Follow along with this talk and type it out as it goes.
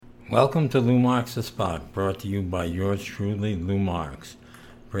Welcome to Lou Marks The Spot, brought to you by yours truly, Lou Marks,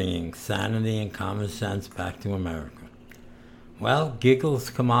 bringing sanity and common sense back to America. Well, Giggles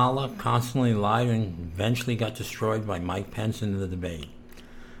Kamala constantly lied and eventually got destroyed by Mike Pence in the debate.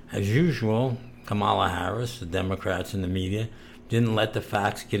 As usual, Kamala Harris, the Democrats and the media, didn't let the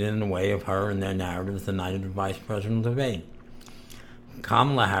facts get in the way of her and their narratives the night of the vice presidential debate.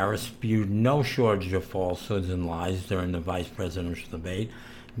 Kamala Harris spewed no shortage of falsehoods and lies during the vice presidential debate.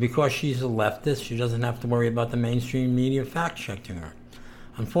 Because she's a leftist, she doesn't have to worry about the mainstream media fact-checking her.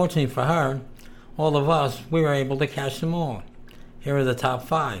 Unfortunately for her, all of us, we were able to catch them all. Here are the top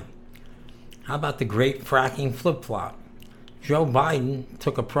 5. How about the great fracking flip-flop? Joe Biden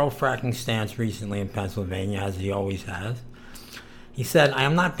took a pro-fracking stance recently in Pennsylvania, as he always has. He said, I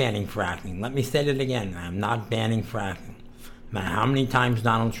am not banning fracking. Let me state it again. I am not banning fracking. No matter how many times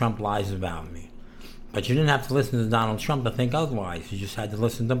Donald Trump lies about me. But you didn't have to listen to Donald Trump to think otherwise. You just had to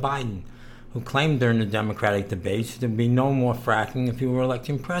listen to Biden, who claimed during the Democratic debates there'd be no more fracking if he were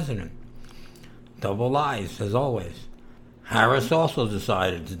elected president. Double lies, as always. Harris also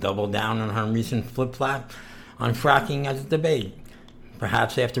decided to double down on her recent flip-flop on fracking at the debate,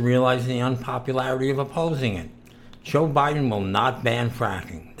 perhaps after realizing the unpopularity of opposing it. Joe Biden will not ban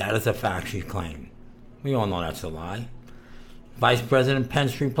fracking. That is a fact, she claimed. We all know that's a lie. Vice President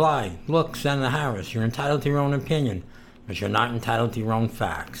Pence replied, Look, Senator Harris, you're entitled to your own opinion, but you're not entitled to your own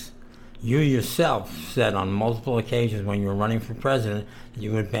facts. You yourself said on multiple occasions when you were running for president that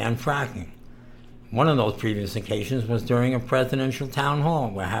you would ban fracking. One of those previous occasions was during a presidential town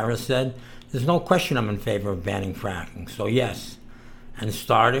hall where Harris said, There's no question I'm in favor of banning fracking, so yes. And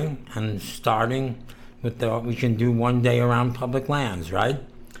starting with what we can do one day around public lands, right?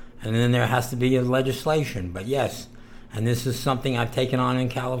 And then there has to be a legislation, but yes. And this is something I've taken on in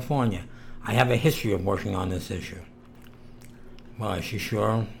California. I have a history of working on this issue. Well, she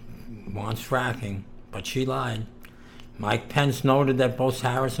sure wants fracking, but she lied. Mike Pence noted that both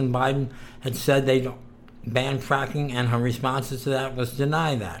Harris and Biden had said they'd ban fracking, and her responses to that was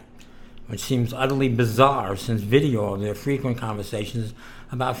deny that, which seems utterly bizarre since video of their frequent conversations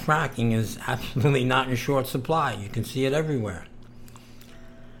about fracking is absolutely not in short supply. You can see it everywhere.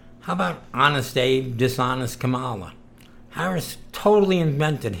 How about Honest Abe, Dishonest Kamala? Harris totally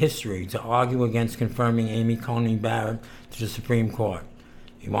invented history to argue against confirming Amy Coney Barrett to the Supreme Court.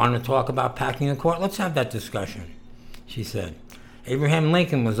 You want to talk about packing the court? Let's have that discussion, she said. Abraham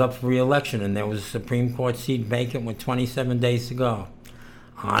Lincoln was up for re-election and there was a Supreme Court seat vacant with 27 days to go.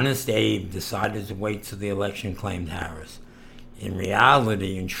 Honest Abe decided to wait till the election, claimed Harris. In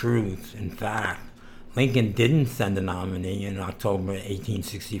reality, in truth, in fact, Lincoln didn't send a nominee in October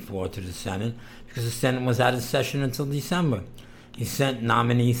 1864 to the Senate because the Senate was out of session until December. He sent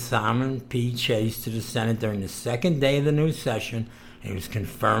nominee Simon P. Chase to the Senate during the second day of the new session, and he was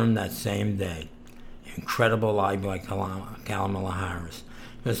confirmed that same day. Incredible lie by Kamala Harris.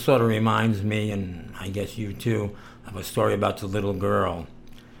 This sort of reminds me, and I guess you too, of a story about the little girl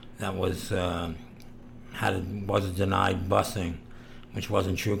that was denied busing, which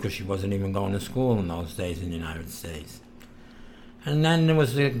wasn't true because she wasn't even going to school in those days in the United States. And then there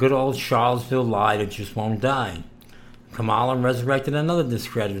was the good old Charlottesville lie that just won't die. Kamala resurrected another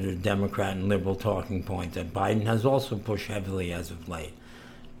discredited Democrat and liberal talking point that Biden has also pushed heavily as of late.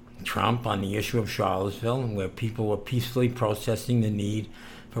 Trump on the issue of Charlottesville, where people were peacefully protesting the need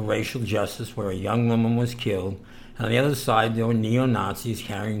for racial justice, where a young woman was killed. And on the other side, there were neo-Nazis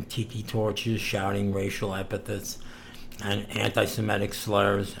carrying tiki torches, shouting racial epithets and anti-Semitic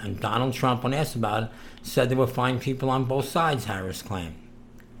slurs. And Donald Trump, when asked about it, said there were fine people on both sides, Harris claimed.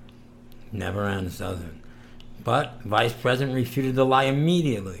 Never ends, does it? But Vice President refuted the lie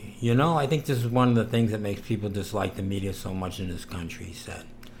immediately. You know, I think this is one of the things that makes people dislike the media so much in this country, he said.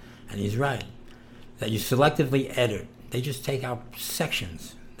 And he's right. That you selectively edit. They just take out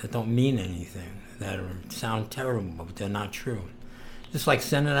sections that don't mean anything, that sound terrible, but they're not true. Just like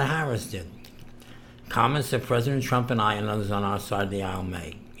Senator Harris did. Comments that President Trump and I and others on our side of the aisle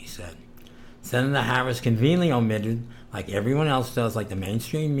make, he said. Senator Harris conveniently omitted, like everyone else does, like the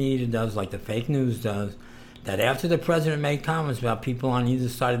mainstream media does, like the fake news does, that after the president made comments about people on either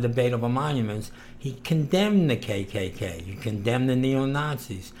side of the debate over monuments, he condemned the KKK, he condemned the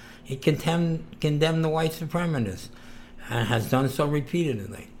neo-Nazis, he condemned the white supremacists, and has done so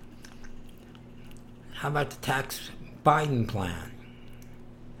repeatedly. How about the tax Biden plan?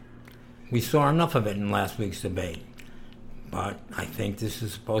 We saw enough of it in last week's debate. But I think this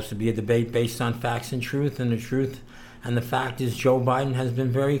is supposed to be a debate based on facts and truth, and the fact is Joe Biden has been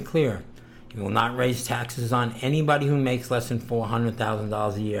very clear. He will not raise taxes on anybody who makes less than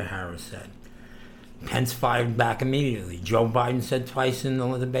 $400,000 a year, Harris said. Pence fired back immediately. Joe Biden said twice in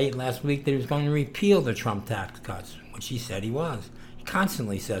the debate last week that he was going to repeal the Trump tax cuts, which he said he was. He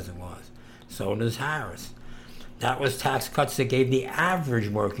constantly says it was. So does Harris. That was tax cuts that gave the average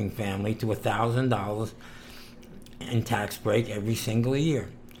working family to $1,000 in tax break every single year.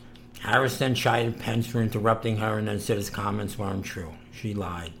 Harris then chided Pence for interrupting her and then said his comments weren't true. She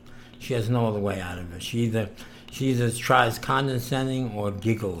lied. She has no other way out of it. She either tries condescending or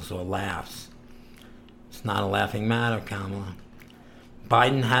giggles or laughs. It's not a laughing matter, Kamala.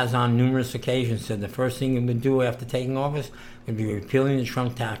 Biden has on numerous occasions said the first thing he would do after taking office would be repealing the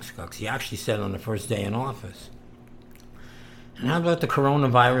Trump tax cuts. He actually said on the first day in office. And how about the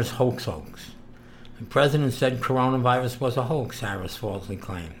coronavirus hoax? The president said coronavirus was a hoax, Harris falsely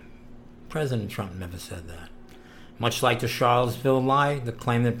claimed. President Trump never said that. Much like the Charlottesville lie, the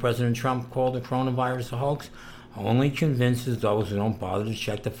claim that President Trump called the coronavirus a hoax only convinces those who don't bother to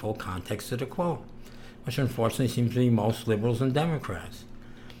check the full context of the quote, which unfortunately seems to be most liberals and Democrats.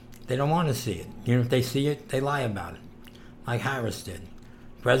 They don't want to see it. Even if they see it, they lie about it, like Harris did.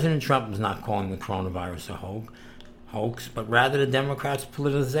 President Trump was not calling the coronavirus a hoax, but rather the Democrats'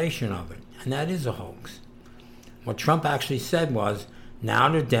 politicization of it, and that is a hoax. What Trump actually said was, now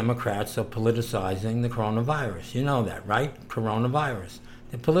the Democrats are politicizing the coronavirus. You know that, right? Coronavirus.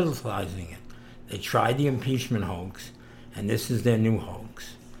 They're politicizing it. They tried the impeachment hoax, and this is their new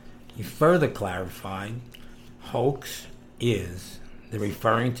hoax. He further clarified, hoax is the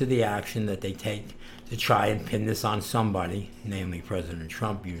referring to the action that they take to try and pin this on somebody, namely President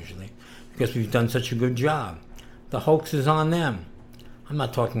Trump usually, because we've done such a good job. The hoax is on them. I'm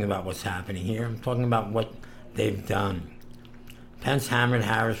not talking about what's happening here. I'm talking about what they've done. Pence hammered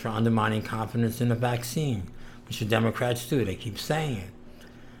Harris for undermining confidence in the vaccine, which the Democrats do. They keep saying it.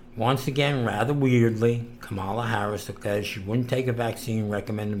 Once again, rather weirdly, Kamala Harris declared she wouldn't take a vaccine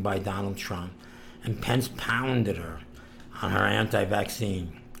recommended by Donald Trump, and Pence pounded her on her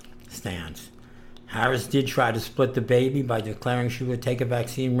anti-vaccine stance. Harris did try to split the baby by declaring she would take a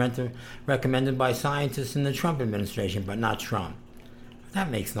vaccine recommended by scientists in the Trump administration, but not Trump. That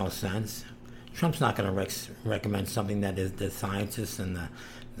makes no sense. Trump's not going to recommend something that is the scientists and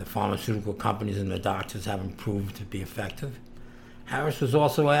the pharmaceutical companies and the doctors haven't proved to be effective. Harris was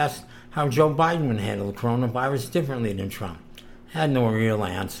also asked how Joe Biden would handle the coronavirus differently than Trump. Had no real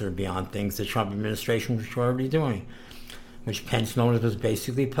answer beyond things the Trump administration was already doing, which Pence noted was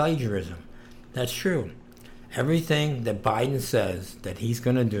basically plagiarism. That's true. Everything that Biden says that he's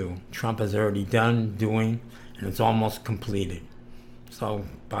going to do, Trump has already done, doing, and it's almost completed. So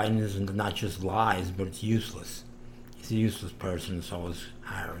Biden is not just lies, but it's useless. He's a useless person, so is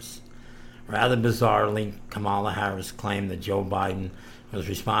Harris. Rather bizarrely, Kamala Harris claimed that Joe Biden was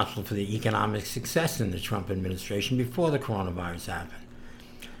responsible for the economic success in the Trump administration before the coronavirus happened,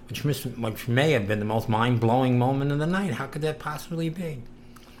 which may have been the most mind-blowing moment of the night. How could that possibly be?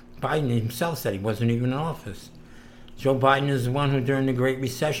 Biden himself said he wasn't even in office. Joe Biden is the one who, during the Great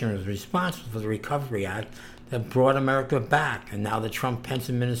Recession, was responsible for the Recovery Act that brought America back, and now the Trump-Pence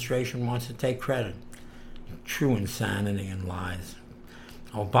administration wants to take credit. True insanity and lies.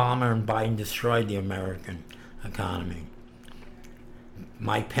 Obama and Biden destroyed the American economy.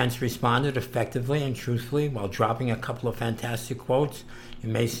 Mike Pence responded effectively and truthfully while dropping a couple of fantastic quotes you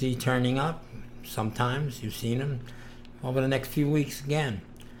may see turning up. Sometimes you've seen them over the next few weeks again.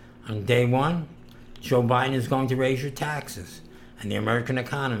 On day one, Joe Biden is going to raise your taxes and the American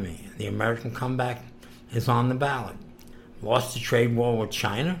economy. The American comeback is on the ballot. Lost the trade war with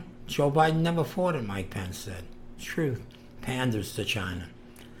China? Joe Biden never fought it, Mike Pence said. Truth. Panders to China.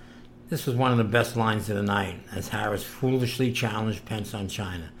 This was one of the best lines of the night, as Harris foolishly challenged Pence on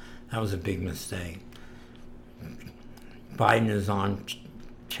China. That was a big mistake. Biden is on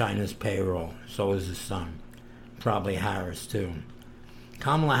China's payroll. So is his son. Probably Harris, too.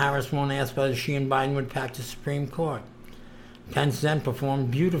 Kamala Harris won't ask whether she and Biden would pack the Supreme Court. Pence then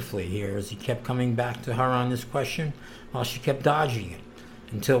performed beautifully here as he kept coming back to her on this question while she kept dodging it,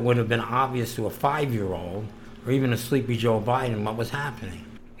 until it would have been obvious to a 5-year-old or even a sleepy Joe Biden what was happening.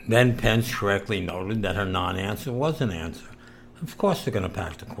 Then Pence correctly noted that her non-answer was an answer. Of course they're going to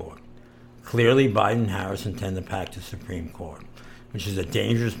pack the court. Clearly, Biden and Harris intend to pack the Supreme Court, which is a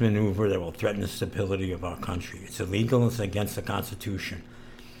dangerous maneuver that will threaten the stability of our country. It's illegal. It's against the Constitution.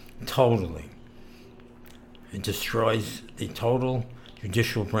 Totally. It destroys the total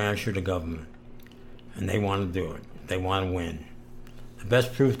judicial branch of the government. And they want to do it. They want to win. The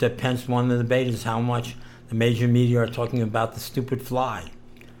best proof that Pence won the debate is how much the major media are talking about the stupid fly.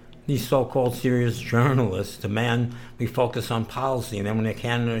 These so-called serious journalists demand we focus on policy, and then when a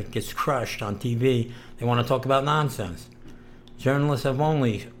candidate gets crushed on TV, they want to talk about nonsense. Journalists have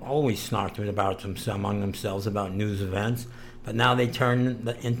always snarked about among themselves about news events, but now they turn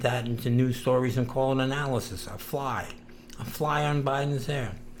that into news stories and call it analysis. A fly on Biden's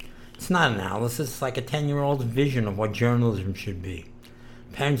hair. It's not analysis, it's like a 10-year-old's vision of what journalism should be.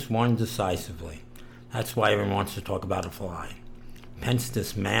 Pence won decisively. That's why everyone wants to talk about a fly. Pence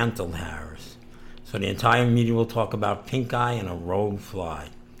dismantled Harris. So the entire media will talk about pink eye and a rogue fly.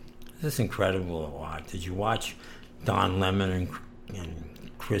 This is incredible to watch. Did you watch Don Lemon and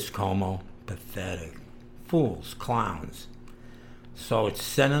Chris Cuomo? Pathetic. Fools, clowns. So it's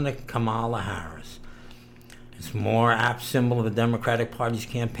Senator Kamala Harris. It's more apt symbol of the Democratic Party's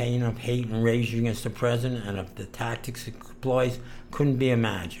campaign of hate and rage against the president, and of the tactics it employs couldn't be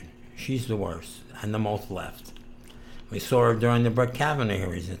imagined. She's the worst and the most left. We saw her during the Brett Kavanaugh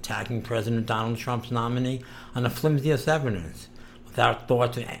hearings attacking President Donald Trump's nominee on the flimsiest evidence, without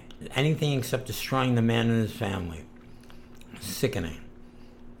thought to anything except destroying the man and his family. Sickening.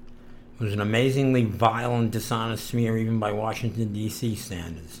 It was an amazingly vile and dishonest smear even by Washington, D.C.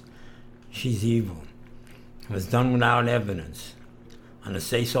 standards. She's evil. It was done without evidence, on the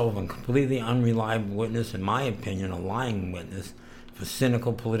say-so of a completely unreliable witness, in my opinion, a lying witness, for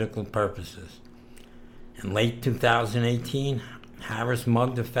cynical political purposes. In late 2018, Harris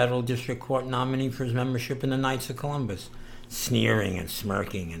mugged a federal district court nominee for his membership in the Knights of Columbus, sneering and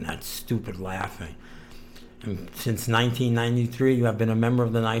smirking and that stupid laughing. And since 1993, you have been a member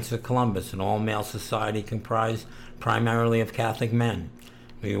of the Knights of Columbus, an all-male society comprised primarily of Catholic men.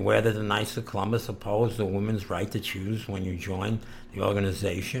 Were you aware that the Knights of Columbus opposed the woman's right to choose when you joined the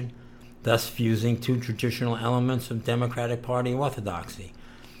organization, thus fusing two traditional elements of Democratic Party orthodoxy: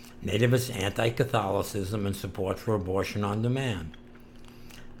 nativist anti-Catholicism and support for abortion on demand?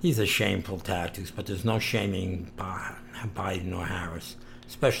 These are shameful tactics, but there's no shaming Biden or Harris,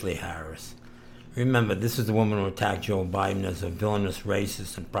 especially Harris. Remember, this is the woman who attacked Joe Biden as a villainous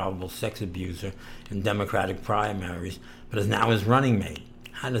racist and probable sex abuser in Democratic primaries, but is now his running mate.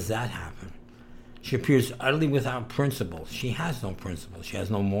 How does that happen? She appears utterly without principles. She has no principles. She has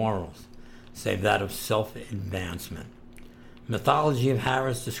no morals, save that of self-advancement. Mythology of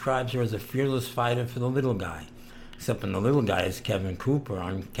Harris describes her as a fearless fighter for the little guy, except when the little guy is Kevin Cooper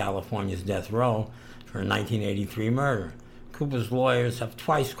on California's death row for a 1983 murder. Cooper's lawyers have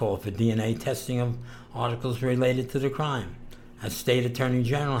twice called for DNA testing of articles related to the crime. As State Attorney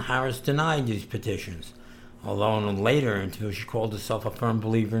General, Harris denied these petitions, although in a later interview she called herself a firm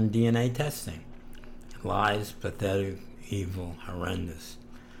believer in DNA testing. Lies, pathetic, evil, horrendous.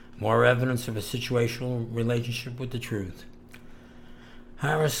 More evidence of a situational relationship with the truth.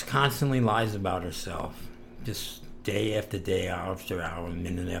 Harris constantly lies about herself, just day after day, hour after hour,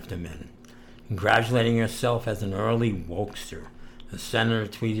 minute after minute. Congratulating herself as an early wokester. The senator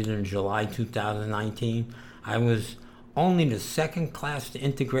tweeted in July 2019, "I was only the second class to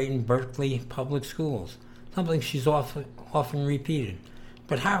integrate in Berkeley public schools," something she's often repeated.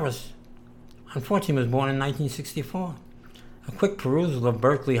 But Harris, unfortunately, was born in 1964. A quick perusal of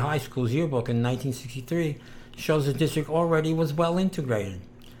Berkeley High School's yearbook in 1963 shows the district already was well integrated.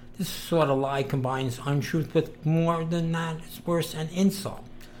 This sort of lie combines untruth with, more than that, it's worse, an insult.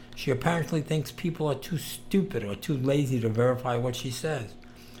 She apparently thinks people are too stupid or too lazy to verify what she says.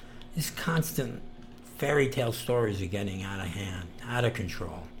 These constant fairy tale stories are getting out of hand, out of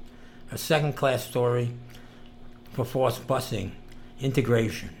control. A second-class story for forced busing,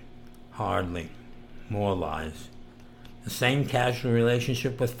 integration, hardly. More lies. The same casual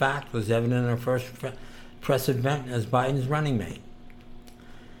relationship with fact was evident in her first press event as Biden's running mate.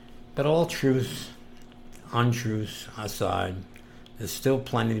 But all truths, untruths aside, there's still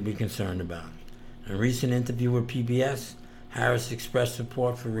plenty to be concerned about. In a recent interview with PBS, Harris expressed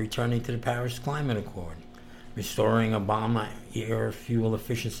support for returning to the Paris Climate Accord, restoring Obama-era fuel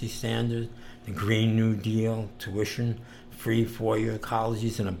efficiency standards, the Green New Deal, tuition-free four-year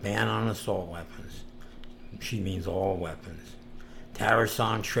colleges, and a ban on assault weapons. She means all weapons. Tariffs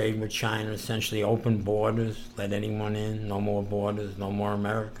on trade with China, essentially open borders, let anyone in, no more borders, no more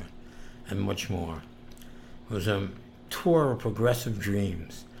America, and much more. It was a tour of progressive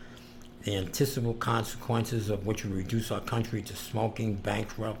dreams, the anticipable consequences of which would reduce our country to smoking,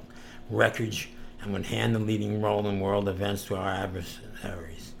 bankrupt, wreckage, and would hand the leading role in world events to our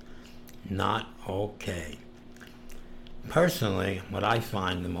adversaries. Not okay. Personally, what I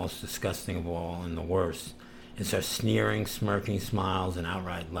find the most disgusting of all and the worst is her sneering, smirking smiles and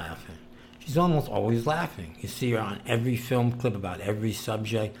outright laughing. She's almost always laughing. You see her on every film clip about every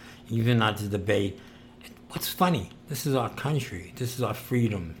subject, even at the debate. What's funny? This is our country. This is our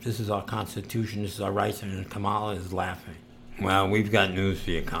freedom. This is our Constitution. This is our rights. And Kamala is laughing. Well, we've got news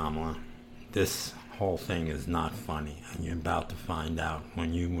for you, Kamala. This whole thing is not funny, and you're about to find out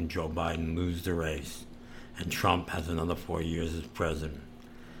when you and Joe Biden lose the race, and Trump has another 4 years as president.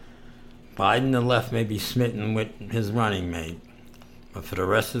 Biden and the left may be smitten with his running mate, but for the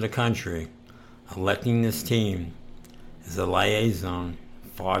rest of the country, electing this team is a liaison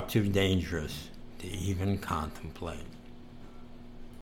far too dangerous to even contemplate.